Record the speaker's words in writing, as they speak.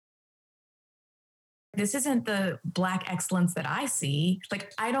this isn't the Black excellence that I see.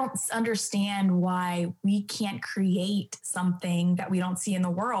 Like, I don't understand why we can't create something that we don't see in the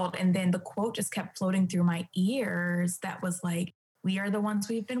world. And then the quote just kept floating through my ears that was like, we are the ones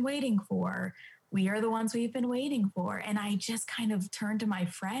we've been waiting for. We are the ones we've been waiting for. And I just kind of turned to my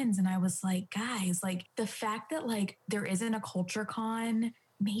friends and I was like, guys, like the fact that like there isn't a culture con,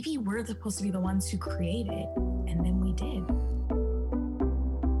 maybe we're supposed to be the ones who create it. And then we did.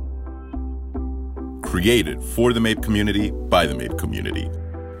 Created for the MAPE community by the MAPE community.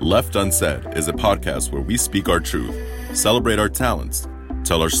 Left Unsaid is a podcast where we speak our truth, celebrate our talents,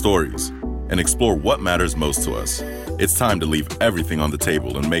 tell our stories, and explore what matters most to us. It's time to leave everything on the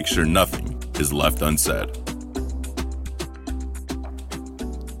table and make sure nothing is left unsaid.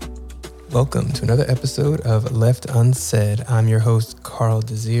 Welcome to another episode of Left Unsaid. I'm your host, Carl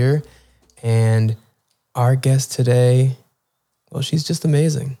Desir, and our guest today, well, she's just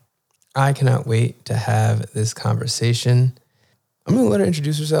amazing. I cannot wait to have this conversation. I'm going to let her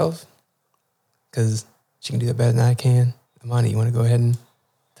introduce herself because she can do that better than I can. Imani, you want to go ahead and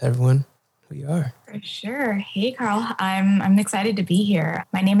tell everyone who you are? For sure. Hey, Carl. I'm excited to be here.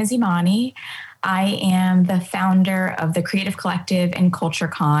 My name is Imani. I am the founder of the Creative Collective and Culture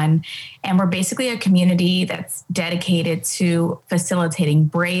Con, and we're basically a community that's dedicated to facilitating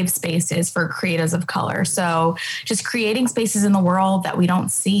brave spaces for creatives of color. So just creating spaces in the world that we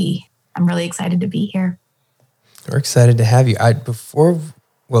don't see. I'm really excited to be here. We're excited to have you.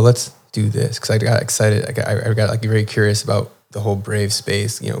 Let's do this because I got excited. I got like very curious about the whole brave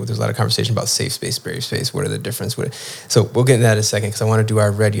space. You know, there's a lot of conversation about safe space, brave space. What are the difference? So we'll get into that in a second because I want to do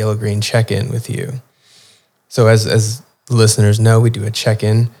our red, yellow, green check-in with you. So as listeners know, we do a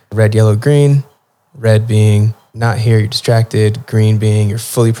check-in, red, yellow, green, red being not here, you're distracted, green being you're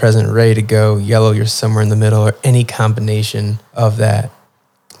fully present, ready to go, yellow, you're somewhere in the middle, or any combination of that.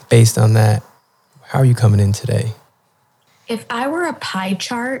 Based on that, how are you coming in today? If I were a pie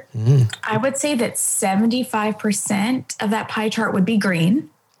chart, I would say that 75% of that pie chart would be green.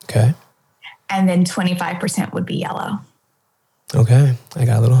 Okay. And then 25% would be yellow. Okay. I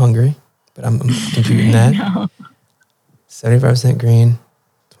got a little hungry, but I'm computing that. No. 75% green,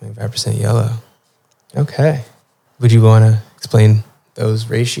 25% yellow. Okay. Would you want to explain those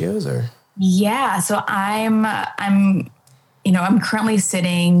ratios or? Yeah. So I'm currently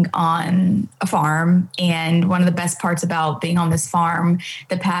sitting on a farm, and one of the best parts about being on this farm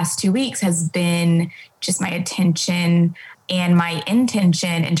the past 2 weeks has been just my attention and my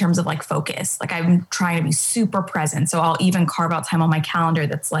intention in terms of like focus. Like I'm trying to be super present. So I'll even carve out time on my calendar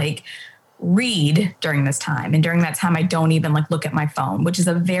that's like read during this time. And during that time, I don't even like look at my phone, which is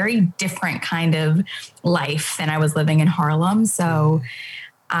a very different kind of life than I was living in Harlem. So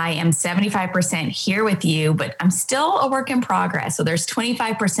I am 75% here with you, but I'm still a work in progress. So there's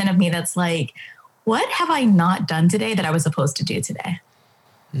 25% of me that's like, what have I not done today that I was supposed to do today?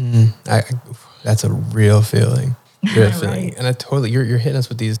 That's a real feeling. Real feeling. Right. And I totally, you're hitting us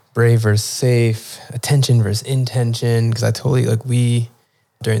with these brave versus safe, attention versus intention. Because I totally,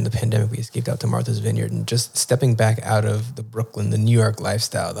 during the pandemic, we escaped out to Martha's Vineyard, and just stepping back out of the Brooklyn, the New York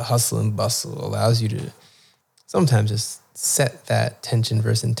lifestyle, the hustle and bustle allows you to sometimes just set that tension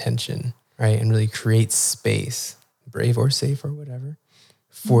versus intention, right? And really create space, brave or safe or whatever,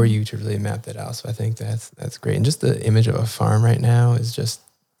 for you to really map that out. So I think that's great. And just the image of a farm right now is just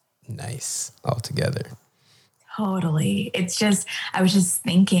nice altogether. Totally. It's just, I was just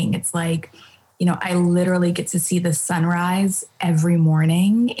thinking, it's like, I literally get to see the sunrise every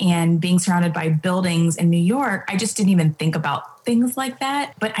morning, and being surrounded by buildings in New York, I just didn't even think about things like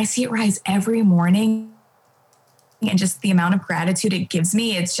that, but I see it rise every morning. And just the amount of gratitude it gives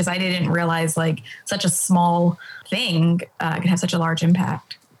me, it's just, I didn't realize like such a small thing could have such a large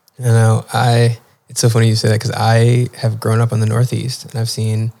impact. It's so funny you say that because I have grown up in the Northeast and I've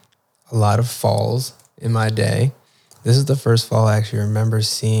seen a lot of falls in my day. This is the first fall I actually remember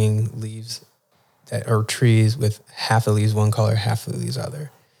seeing leaves or trees with half the leaves one color, half the leaves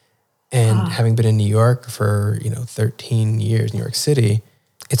other. And having been in New York for, 13 years, New York City,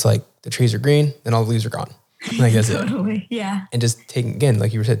 it's like the trees are green, then all the leaves are gone. Like that's Totally. it. Yeah. And just taking, again,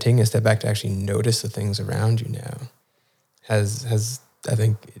 like you said, taking a step back to actually notice the things around you now has I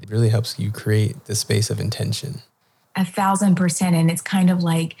think it really helps you create the space of intention. 1,000%. And it's kind of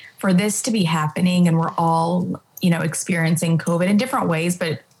like for this to be happening and we're all, experiencing COVID in different ways,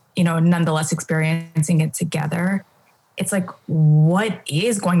 but, nonetheless experiencing it together. It's like, what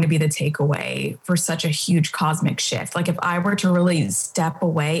is going to be the takeaway for such a huge cosmic shift? Like if I were to really step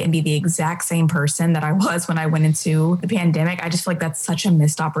away and be the exact same person that I was when I went into the pandemic, I just feel like that's such a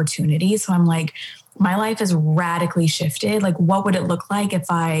missed opportunity. So I'm like, my life has radically shifted. Like, what would it look like if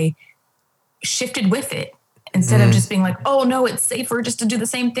I shifted with it. Instead of just being like, oh no, it's safer just to do the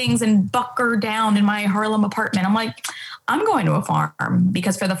same things and bunker down in my Harlem apartment. I'm like, I'm going to a farm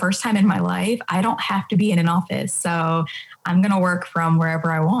because for the first time in my life, I don't have to be in an office. So I'm going to work from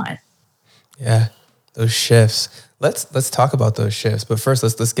wherever I want. Yeah, those shifts. Let's talk about those shifts. But first,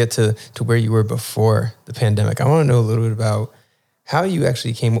 let's get to where you were before the pandemic. I want to know a little bit about how you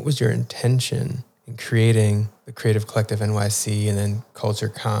actually came. What was your intention in creating the Creative Collective NYC and then Culture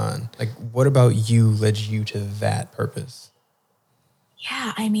Con? Like, what about you led you to that purpose?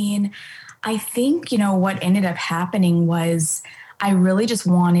 Yeah, I mean, I think, what ended up happening was I really just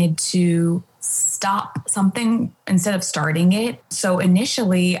wanted to stop something instead of starting it. So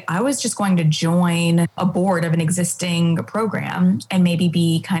initially, I was just going to join a board of an existing program and maybe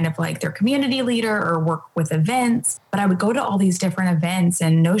be kind of like their community leader or work with events. But I would go to all these different events,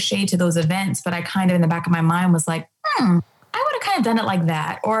 and no shade to those events, but I kind of in the back of my mind was like, I would have kind of done it like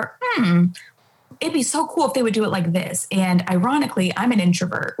that. Or, it'd be so cool if they would do it like this. And ironically, I'm an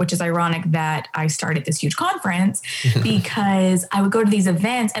introvert, which is ironic that I started this huge conference because I would go to these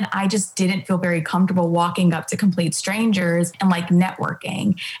events and I just didn't feel very comfortable walking up to complete strangers and like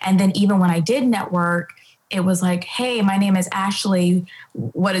networking. And then even when I did network, it was like, hey, my name is Ashley.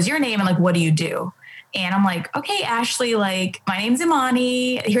 What is your name? And like, what do you do? And I'm like, okay, Ashley, like my name's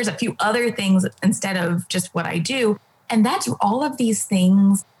Imani. Here's a few other things instead of just what I do. And that's all of these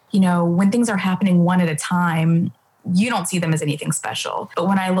things. When things are happening one at a time, you don't see them as anything special. But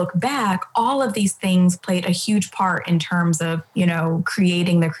when I look back, all of these things played a huge part in terms of,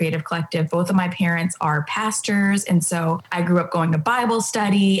 creating the Creative Collective. Both of my parents are pastors. And so I grew up going to Bible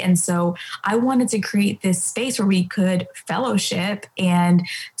study. And so I wanted to create this space where we could fellowship and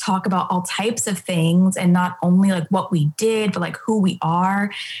talk about all types of things and not only like what we did, but like who we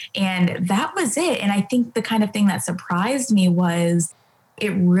are. And that was it. And I think the kind of thing that surprised me was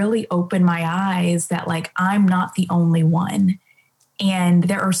it really opened my eyes that like, I'm not the only one. And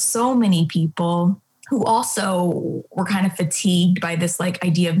there are so many people who also were kind of fatigued by this like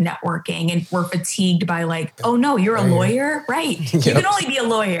idea of networking and were fatigued by like, oh no, you're a lawyer, right? Yep. You can only be a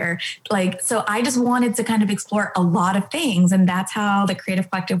lawyer. Like, so I just wanted to kind of explore a lot of things. And that's how the Creative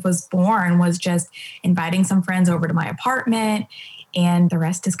Collective was born, was just inviting some friends over to my apartment, and the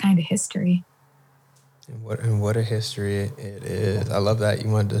rest is kind of history. And what a history it is. I love that you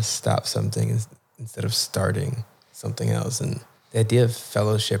wanted to stop something instead of starting something else. And the idea of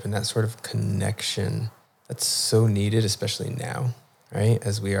fellowship and that sort of connection, that's so needed, especially now, right?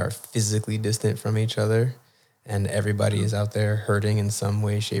 As we are physically distant from each other and everybody is out there hurting in some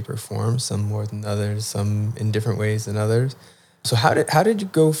way, shape, or form, some more than others, some in different ways than others. So how did you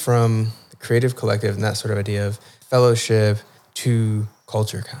go from the Creative Collective and that sort of idea of fellowship to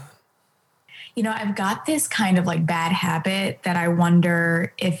Culture Con? I've got this kind of like bad habit that I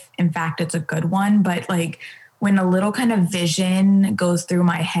wonder if in fact it's a good one, but like when a little kind of vision goes through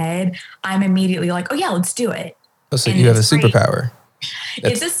my head, I'm immediately like, oh yeah, let's do it. Oh, so you have a superpower.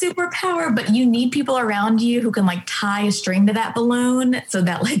 It's a superpower, but you need people around you who can like tie a string to that balloon so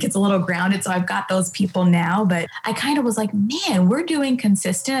that like it's a little grounded. So I've got those people now, but I kind of was like, man, we're doing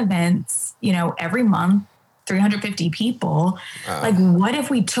consistent events, every month. 350 people. Wow. Like, what if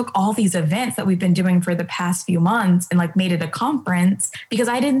we took all these events that we've been doing for the past few months and like made it a conference? Because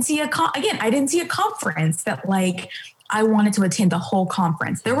I didn't see a conference that like I wanted to attend the whole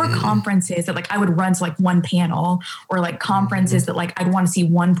conference. There were conferences that like I would run to like one panel, or like conferences that like I'd want to see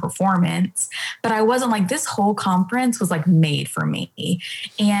one performance, but I wasn't like, this whole conference was like made for me.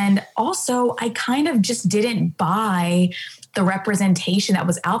 And also I kind of just didn't buy the representation that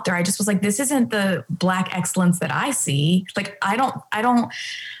was out there. I just was like, this isn't the Black excellence that I see. Like, I don't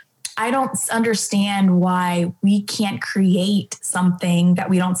understand why we can't create something that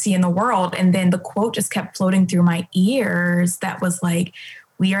we don't see in the world. And then the quote just kept floating through my ears that was like,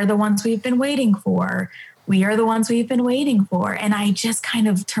 we are the ones we've been waiting for. We are the ones we've been waiting for. And I just kind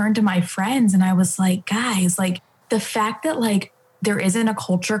of turned to my friends and I was like, guys, like the fact that like there isn't a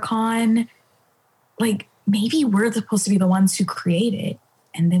Culture Con, like maybe we're supposed to be the ones who create it.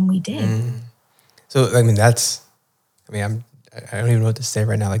 And then we did. So, I mean, I don't even know what to say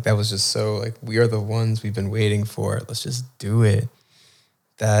right now. Like, that was just so like, we are the ones we've been waiting for. Let's just do it.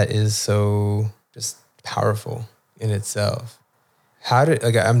 That is so just powerful in itself.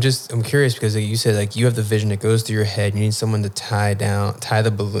 I'm curious because like you said, like you have the vision that goes through your head. You need someone to tie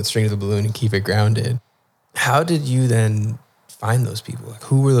the string of the balloon and keep it grounded. How did you then find those people? Like,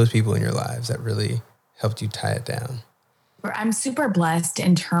 who were those people in your lives that really helped you tie it down? I'm super blessed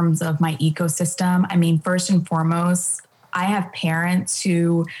in terms of my ecosystem. I mean, first and foremost, I have parents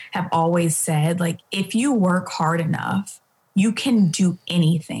who have always said, like, if you work hard enough, you can do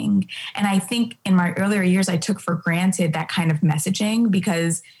anything. And I think in my earlier years, I took for granted that kind of messaging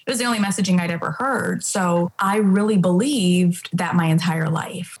because it was the only messaging I'd ever heard. So I really believed that my entire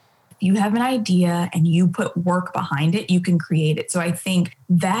life. If you have an idea and you put work behind it, you can create it. So I think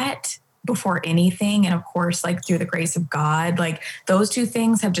that before anything, and of course, like through the grace of God, like those two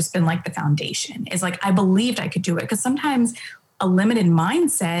things have just been like the foundation. Is like, I believed I could do it, because sometimes a limited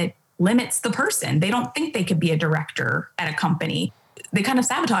mindset limits the person. They don't think they could be a director at a company. They kind of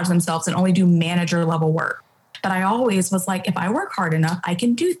sabotage themselves and only do manager level work. But I always was like, if I work hard enough, I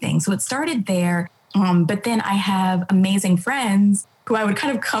can do things. So it started there. But then I have amazing friends who I would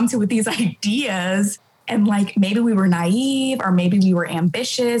kind of come to with these ideas, and like, maybe we were naive or maybe we were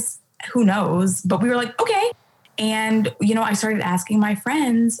ambitious, who knows? But we were like, okay. And, you know, I started asking my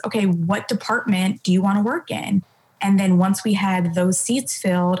friends, okay, what department do you want to work in? And then once we had those seats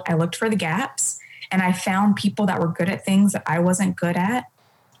filled, I looked for the gaps and I found people that were good at things that I wasn't good at.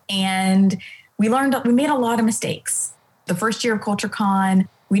 And we made a lot of mistakes. The first year of CultureCon,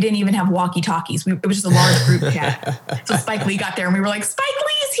 we didn't even have walkie-talkies. It was just a large group chat. So Spike Lee got there and we were like, Spike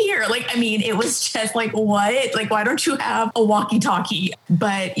Lee's here. Like, I mean, it was just like, what? Like, why don't you have a walkie-talkie?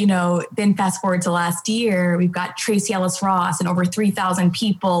 But, you know, then fast forward to last year, we've got Tracee Ellis Ross and over 3,000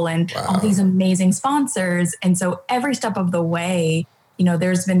 people and all these amazing sponsors. And so every step of the way, you know,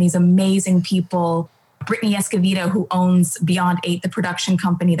 there's been these amazing people. Brittany Escovedo, who owns Beyond 8, the production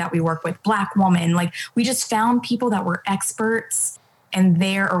company that we work with, Black woman. Like, we just found people that were experts in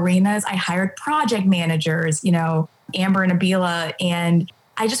their arenas. I hired project managers, you know, Amber and Nabila, and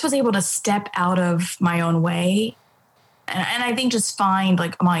I just was able to step out of my own way. And I think just find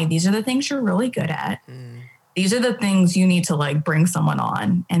like, Amai, these are the things you're really good at. These are the things you need to like bring someone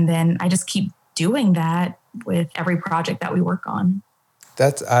on. And then I just keep doing that with every project that we work on.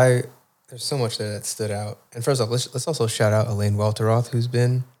 There's so much there that stood out. And first off, let's also shout out Elaine Welteroth, who's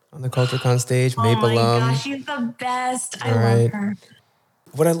been on the CultureCon stage, MAPE alum. Oh my gosh, she's the best. I love her.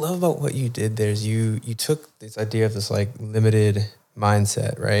 What I love about what you did there is you took this idea of this like limited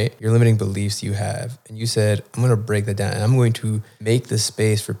mindset, right? Your limiting beliefs you have. And you said, I'm going to break that down and I'm going to make the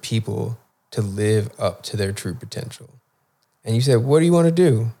space for people to live up to their true potential. And you said, what do you want to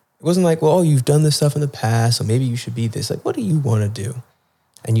do? It wasn't like, well, you've done this stuff in the past, so maybe you should be this. Like, what do you want to do?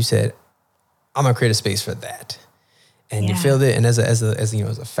 And you said, I'm going to create a space for that. And you filled it. And as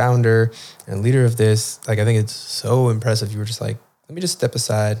a founder and leader of this, like, I think it's so impressive. You were just like, let me just step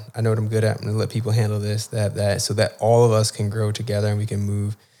aside. I know what I'm good at. I'm going to let people handle this, that, so that all of us can grow together and we can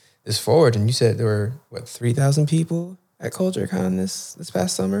move this forward. And you said there were, 3,000 people at CultureCon this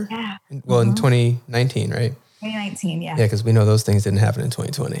past summer? Yeah. Well, in 2019, right? 2019, yeah. Yeah, because we know those things didn't happen in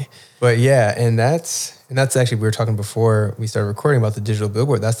 2020. But yeah, and that's actually, we were talking before we started recording about the digital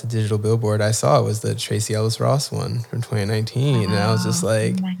billboard. That's the digital billboard I saw. It was the Tracee Ellis Ross one from 2019. And I was just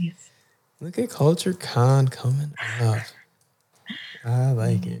like, nice. Look at CultureCon coming up. I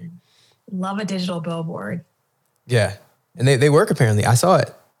like it. Love a digital billboard. Yeah. And they work apparently. I saw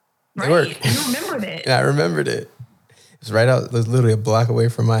it. They right. work. You remembered it. And I remembered it. It was right out, it was literally a block away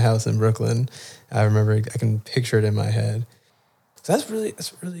from my house in Brooklyn. I remember, I can picture it in my head. So that's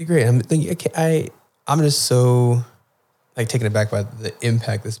really great. I'm just so like taken aback by the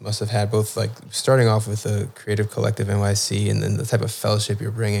impact this must have had, both like starting off with the Creative Collective NYC and then the type of fellowship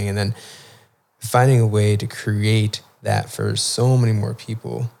you're bringing, and then finding a way to create that for so many more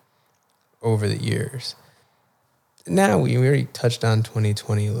people over the years. Now we already touched on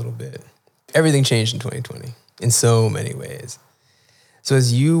 2020 a little bit. Everything changed in 2020 in so many ways. So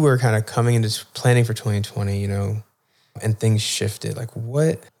as you were kind of coming into planning for 2020, you know, and things shifted, like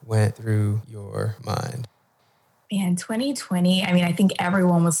what went through your mind? Man, 2020, I mean, I think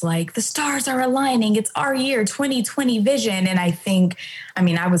everyone was like, the stars are aligning. It's our year, 2020 vision. And I think, I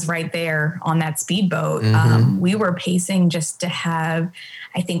mean, I was right there on that speedboat. Mm-hmm. We were pacing just to have,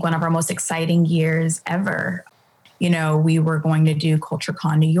 I think, one of our most exciting years ever. You know, we were going to do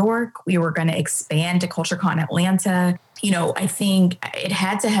CultureCon New York. We were going to expand to CultureCon Atlanta. You know, I think it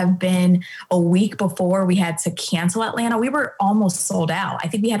had to have been a week before we had to cancel Atlanta. We were almost sold out. I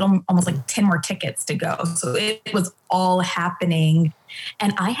think we had almost like 10 more tickets to go. So it was all happening.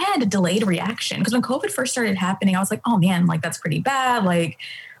 And I had a delayed reaction because when COVID first started happening, I was like, oh man, like that's pretty bad. Like,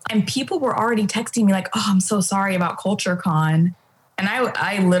 and people were already texting me like, oh, I'm so sorry about CultureCon. And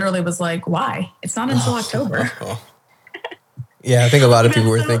I literally was like, why? It's not until October. Yeah, I think a lot of people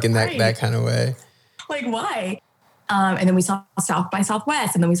were thinking that kind of way. Like, why? And then we saw South by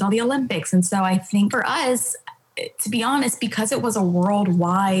Southwest, and then we saw the Olympics. And so I think for us, to be honest, because it was a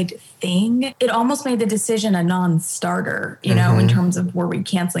worldwide thing, it almost made the decision a non-starter, you know, in terms of were we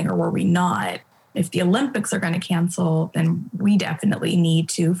canceling or were we not. if the Olympics are going to cancel, then we definitely need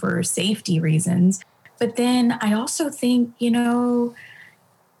to for safety reasons. But then I also think,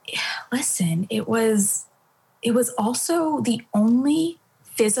 listen, it was also the only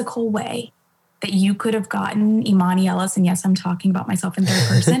physical way that you could have gotten Imani Ellis, and yes, I'm talking about myself in third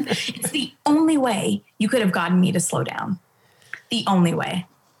person. It's the only way you could have gotten me to slow down. The only way.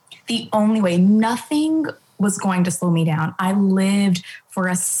 Nothing was going to slow me down. I lived for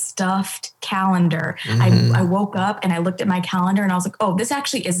a stuffed calendar. I woke up and I looked at my calendar and I was like, oh, this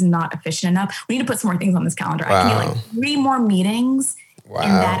actually is not efficient enough. We need to put some more things on this calendar. Wow. I can get 3 more meetings in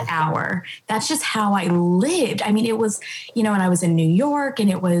that hour. That's just how I lived. I mean, it was, and I was in New York, and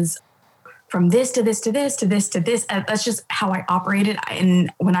it was from this to this to this to this to this. That's just how I operated. And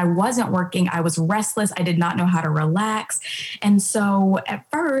when I wasn't working, I was restless. I did not know how to relax. And so at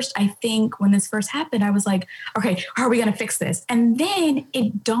first, I think when this first happened, I was like, okay, how are we going to fix this? And then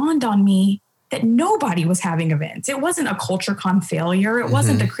it dawned on me that nobody was having events. It wasn't a CultureCon failure. It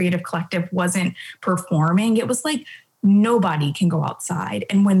wasn't the Creative Collective wasn't performing. It was like, nobody can go outside.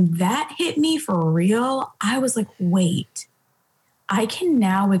 And when that hit me for real, I was like, wait, I can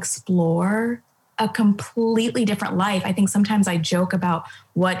now explore a completely different life. I think sometimes I joke about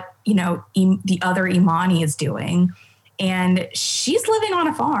what, the other Imani is doing, and she's living on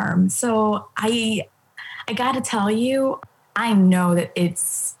a farm. So I got to tell you, I know that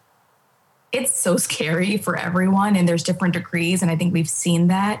it's so scary for everyone, and there's different degrees. And I think we've seen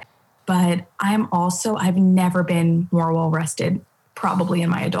that, but I've never been more well-rested probably in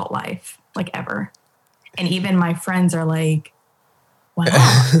my adult life, like ever. And even my friends are like, wow,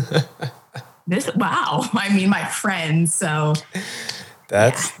 wow. I mean, my friends. So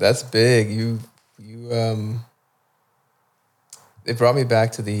that's big. It brought me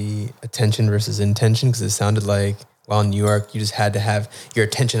back to the attention versus intention, because it sounded like while in New York, you just had to have your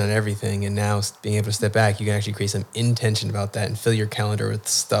attention on everything. And now being able to step back, you can actually create some intention about that and fill your calendar with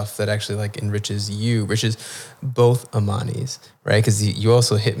stuff that actually enriches both Imanis, right? Because you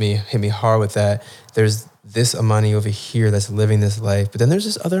also hit me hard with that. There's this Imani over here that's living this life, but then there's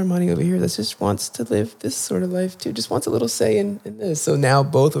this other Imani over here that just wants to live this sort of life too, just wants a little say in this. So now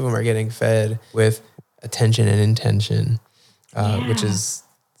both of them are getting fed with attention and intention, which is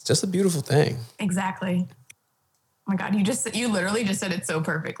just a beautiful thing. Exactly. Oh my God, you literally just said it so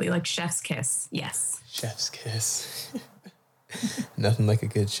perfectly, like chef's kiss. Yes. Chef's kiss. Nothing like a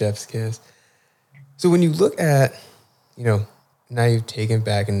good chef's kiss. So when you look at, now you've taken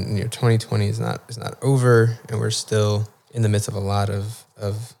back, and 2020 is not over, and we're still in the midst of a lot of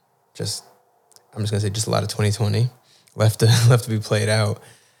just a lot of 2020 left to be played out.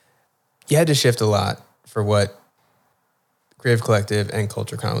 You had to shift a lot for what Creative Collective and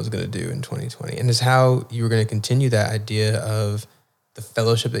CultureCon was going to do in 2020, and just how you were going to continue that idea of the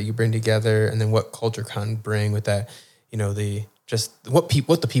fellowship that you bring together, and then what CultureCon bring with that, what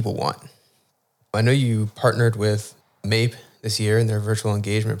the people want. I know you partnered with MAPE this year in their virtual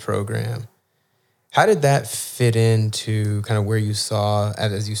engagement program. How did that fit into kind of where you saw,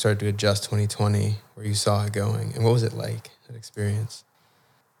 as you started to adjust 2020, where you saw it going, and what was it like, that experience?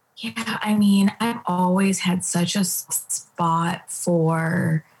 Yeah, I mean, I've always had such a spot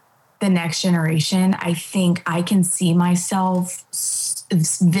for the next generation. I think I can see myself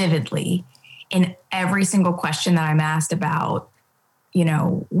vividly in every single question that I'm asked about,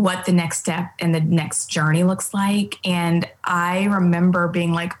 what the next step and the next journey looks like. And I remember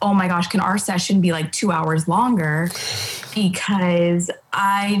being like, oh my gosh, can our session be 2 hours longer? Because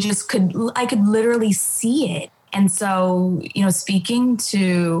I could literally see it. And so, speaking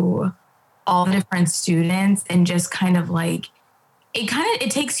to all the different students, and just kind of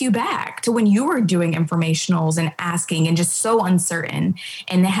it takes you back to when you were doing informationals and asking and just so uncertain,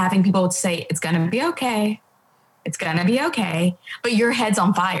 and having people say, it's going to be okay. It's going to be okay. But your head's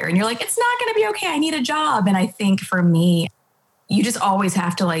on fire and you're like, it's not going to be okay. I need a job. And I think for me, you just always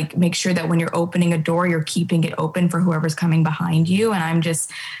have to make sure that when you're opening a door, you're keeping it open for whoever's coming behind you. And I'm just,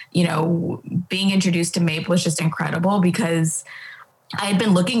 being introduced to MAPE was just incredible, because I had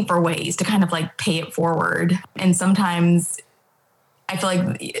been looking for ways to kind of pay it forward. And sometimes I feel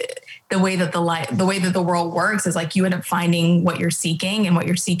like the way that the world works is you end up finding what you're seeking, and what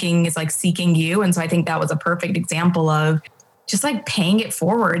you're seeking is seeking you. And so I think that was a perfect example of just paying it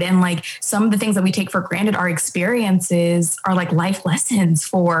forward. And some of the things that we take for granted, our experiences are life lessons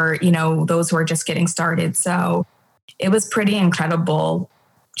for, those who are just getting started. So it was pretty incredible.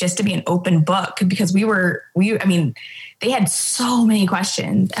 just to be an open book because they had so many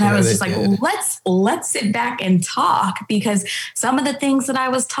questions and I was just like, let's sit back and talk because some of the things that I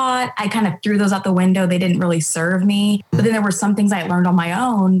was taught, I kind of threw those out the window. They didn't really serve me. But then there were some things I learned on my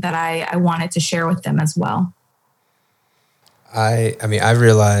own that I wanted to share with them as well. I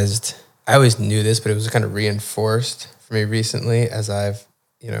realized, I always knew this, but it was kind of reinforced for me recently as I've,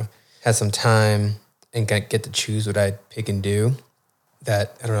 had some time and get to choose what I pick and do.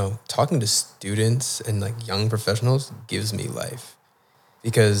 That, I don't know, talking to students and like young professionals gives me life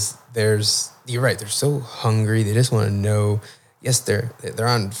because you're right, they're so hungry. They just want to know, yes, they're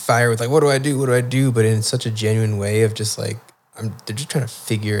on fire with like, what do I do? But in such a genuine way of just like, they're just trying to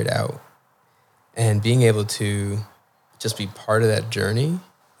figure it out. And being able to just be part of that journey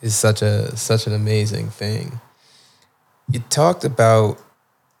is such an amazing thing. You talked about,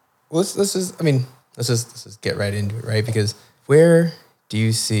 let's just get right into it, right? Because where do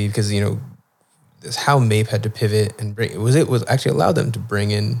you see, because, this how MAPE had to pivot and was actually allowed them to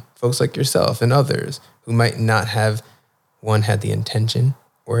bring in folks like yourself and others who might not have, had the intention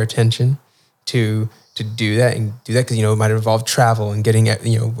or attention to do that because, it might involve travel and getting, a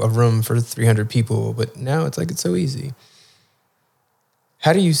room for 300 people. But now it's like, it's so easy.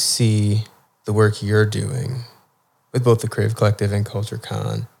 How do you see the work you're doing with both the Creative Collective and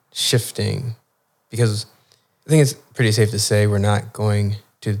CultureCon shifting? Because I think it's pretty safe to say we're not going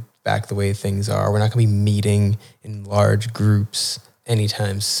to back the way things are. We're not going to be meeting in large groups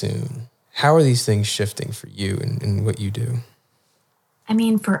anytime soon. How are these things shifting for you and what you do? I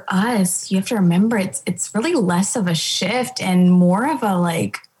mean, for us, you have to remember it's really less of a shift and more of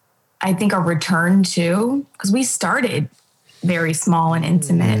a I think a return to, because we started very small and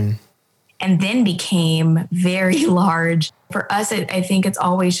intimate and then became very large. For us, I think it's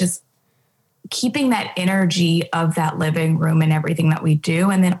always just keeping that energy of that living room and everything that we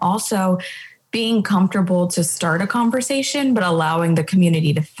do. And then also being comfortable to start a conversation, but allowing the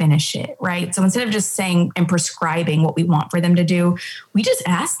community to finish it, right? So instead of just saying and prescribing what we want for them to do, we just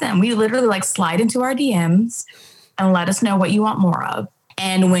ask them. We literally slide into our DMs and let us know what you want more of.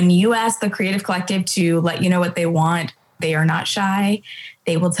 And when you ask the Creative Collective to let you know what they want, they are not shy.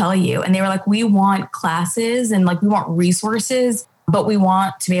 They will tell you. And they were like, we want classes and we want resources, but we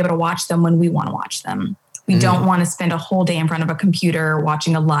want to be able to watch them when we want to watch them. We don't want to spend a whole day in front of a computer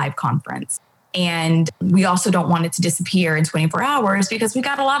watching a live conference. And we also don't want it to disappear in 24 hours because we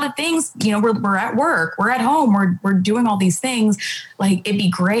got a lot of things, we're at work, we're at home, we're doing all these things. It'd be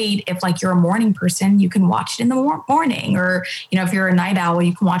great if you're a morning person, you can watch it in the morning, or, if you're a night owl,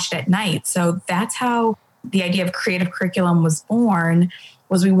 you can watch it at night. So that's how the idea of creative curriculum was born,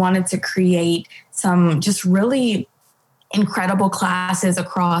 was we wanted to create some just really incredible classes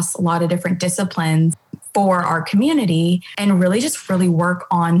across a lot of different disciplines for our community and really work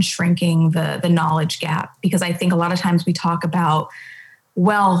on shrinking the knowledge gap. Because I think a lot of times we talk about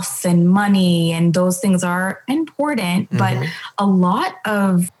wealth and money and those things are important, but a lot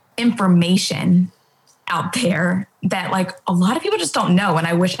of information out there that a lot of people just don't know. And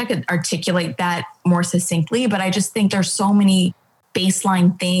I wish I could articulate that more succinctly, but I just think there's so many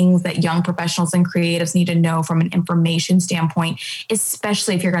baseline things that young professionals and creatives need to know from an information standpoint,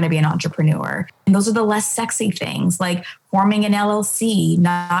 especially if you're going to be an entrepreneur. And those are the less sexy things, like forming an LLC,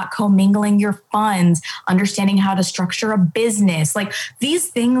 not commingling your funds, understanding how to structure a business, these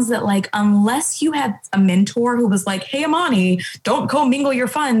things that unless you had a mentor who was like, hey, Amani, don't commingle your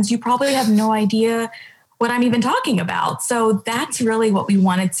funds, you probably have no idea what I'm even talking about. So that's really what we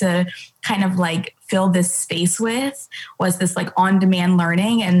wanted to kind of fill this space with, was this on-demand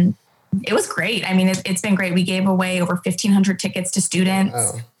learning. And it was great. I mean, it's been great. We gave away over 1,500 tickets to students.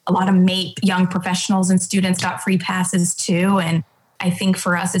 Wow. A lot of MAPE young professionals and students got free passes too. And I think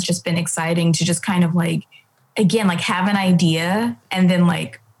for us, it's just been exciting to just kind of again, have an idea and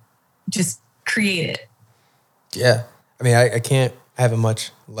then just create it. Yeah. I mean, I have a much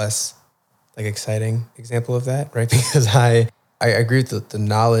less exciting example of that, right? Because I agree with the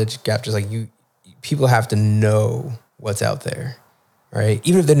knowledge gap. Just people have to know what's out there, right?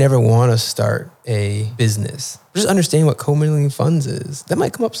 Even if they never want to start a business, just understanding what commingling funds is. That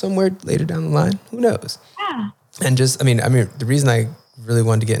might come up somewhere later down the line. Who knows? Yeah. And just, the reason I really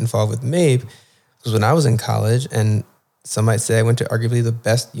wanted to get involved with MAPE was when I was in college, and some might say I went to arguably the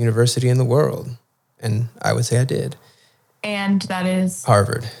best university in the world, and I would say I did. And that is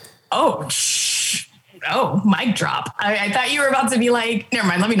Harvard. Oh, mic drop. I thought you were about to be never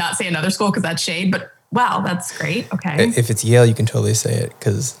mind, let me not say another school because that's shade, but wow, that's great. Okay. If it's Yale, you can totally say it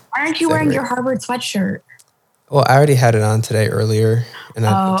because... Why aren't you wearing your Harvard sweatshirt? Well, I already had it on today earlier and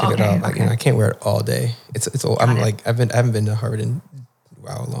I took it off. Okay. I can't wear it all day. It's old. I haven't been to Harvard in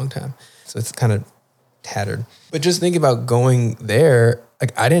wow, a long time. So it's kind of tattered. But just think about going there.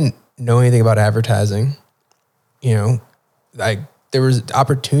 Like I didn't know anything about advertising. You know, like there was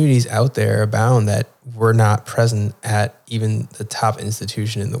opportunities out there abound that were not present at even the top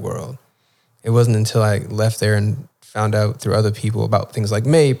institution in the world. It wasn't until I left there and found out through other people about things like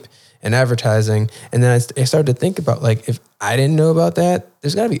MAPE and advertising. And then I started to think about, like, if I didn't know about that,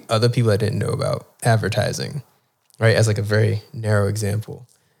 there's got to be other people that didn't know about advertising, right? As like a very narrow example.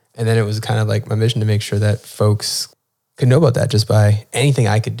 And then it was kind of like my mission to make sure that folks could know about that just by anything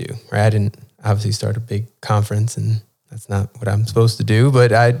I could do, right? I didn't obviously start a big conference, and that's not what I'm supposed to do.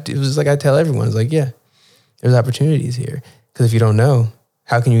 But it was like I tell everyone, it's like, yeah, there's opportunities here. Because if you don't know,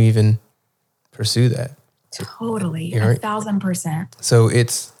 how can you even pursue that? Totally, right? 1,000%. So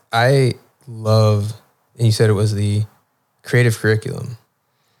I love, and you said it was the creative curriculum,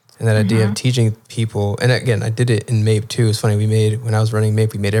 and that idea of teaching people. And again, I did it in MAPE too. It's funny, when I was running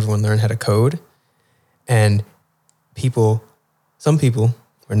MAPE, we made everyone learn how to code, and some people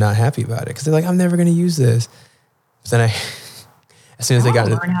were not happy about it because they're like, I'm never going to use this. But then as soon as they got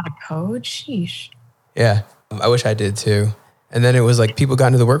learn how to code, sheesh. Yeah, I wish I did too. And then it was like people got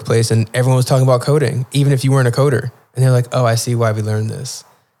into the workplace and everyone was talking about coding, even if you weren't a coder. And they're like, oh, I see why we learned this,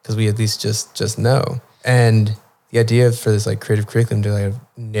 because we at least just know. And the idea for this like creative curriculum to like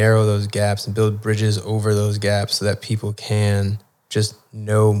narrow those gaps and build bridges over those gaps so that people can just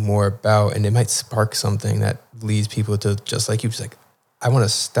know more about, and it might spark something that leads people to, just like you, just like, I want to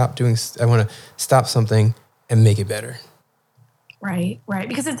stop something and make it better. Right.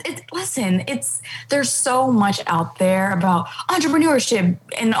 Because there's so much out there about entrepreneurship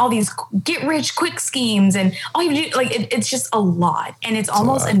and all these get rich quick schemes, and all you do, like, it's just a lot. And it's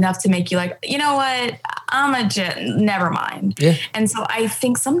almost enough to make you like, you know what, never mind. Yeah. And so I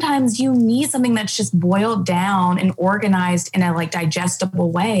think sometimes you need something that's just boiled down and organized in a like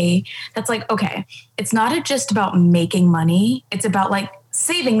digestible way. That's like, okay, it's not just about making money. It's about like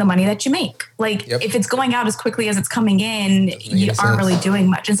saving the money that you make. Like if it's going out as quickly as it's coming in, you aren't really doing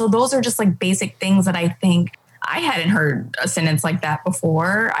much. And so those are just like basic things that I think I hadn't heard a sentence like that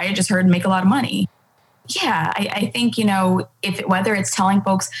before. I had just heard make a lot of money. Yeah. I think, you know, whether it's telling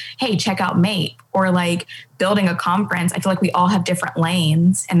folks, hey, check out MAPE, or like building a conference, I feel like we all have different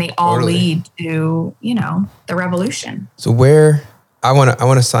lanes and they all lead to, you know, the revolution. So where I want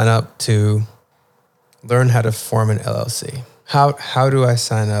to sign up to learn how to form an LLC. How do I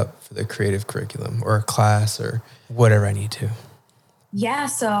sign up for the creative curriculum or a class or whatever I need to? Yeah,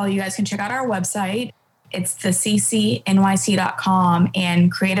 so you guys can check out our website. It's the ccnyc.com,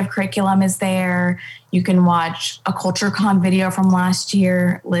 and creative curriculum is there. You can watch a CultureCon video from last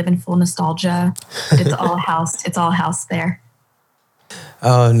year, live in full nostalgia. But it's all housed. It's all housed there.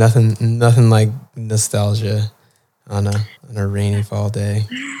 Oh, nothing like nostalgia on a rainy fall day.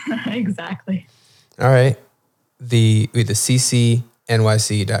 Exactly. All right. The ccnyc.com.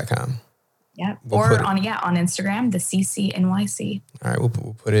 Yeah. Or on Instagram, the ccnyc. All right, we'll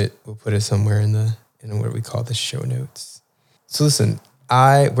put it somewhere in what we call the show notes. So listen,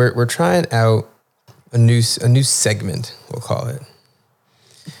 we're trying out a new segment, we'll call it.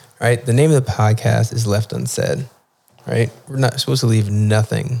 All right. The name of the podcast is Left Unsaid. Right? We're not supposed to leave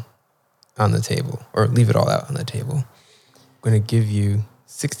nothing on the table, or leave it all out on the table. I'm going to give you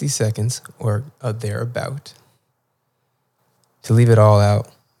 60 seconds or thereabout to leave it all out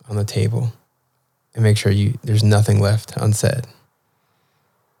on the table and make sure there's nothing left unsaid.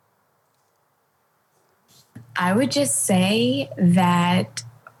 I would just say that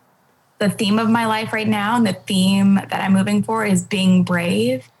the theme of my life right now, and the theme that I'm moving for, is being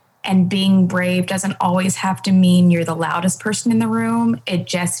brave. And being brave doesn't always have to mean you're the loudest person in the room. It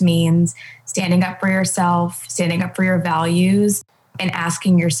just means standing up for yourself, standing up for your values, and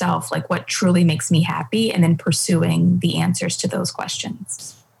asking yourself, like, what truly makes me happy, and then pursuing the answers to those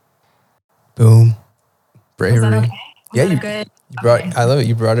questions. Boom. Bravery. Is that okay? Good? I love it.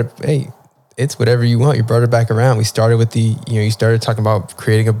 You brought it. Hey, it's whatever you want. You brought it back around. We started with you started talking about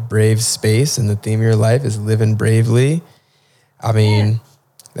creating a brave space, and the theme of your life is living bravely. I mean,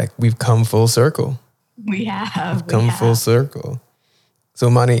 like, we've come full circle. We have. We've come full circle. So,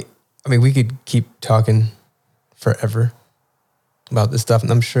 Imani, I mean, we could keep talking forever about this stuff, and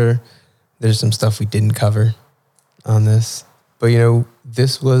I'm sure there's some stuff we didn't cover on this. But,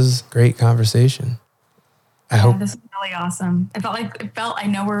 this was great conversation. I hope this was really awesome. I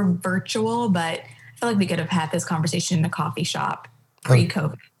know we're virtual, but I feel like we could have had this conversation in a coffee shop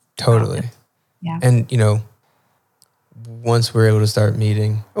pre-COVID. Totally. Yeah. And, once we're able to start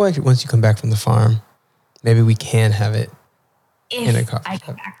meeting, actually, once you come back from the farm, maybe we can have it in a coffee shop.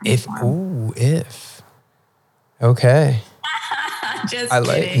 Come back from the farm. If. Okay. Just I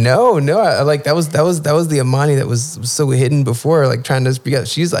like kidding. no. I like that was the Amani that was so hidden before, like trying to speak out.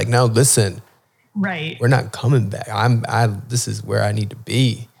 She's like, no, listen, Right. we're not coming back. This is where I need to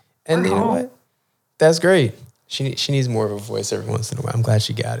be. And you know Wow. what? That's great. She needs more of a voice every once in a while. I'm glad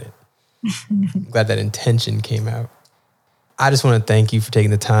she got it. I'm glad that intention came out. I just want to thank you for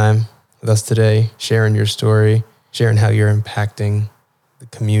taking the time with us today, sharing your story, sharing how you're impacting the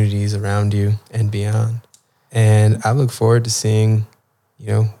communities around you and beyond. And I look forward to seeing,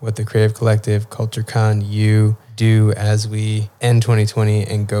 what the Creative Collective, CultureCon, you do as we end 2020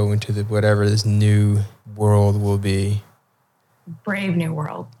 and go into whatever this new world will be. Brave new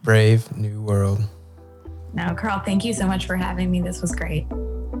world. Brave new world. No, Carl, thank you so much for having me. This was great.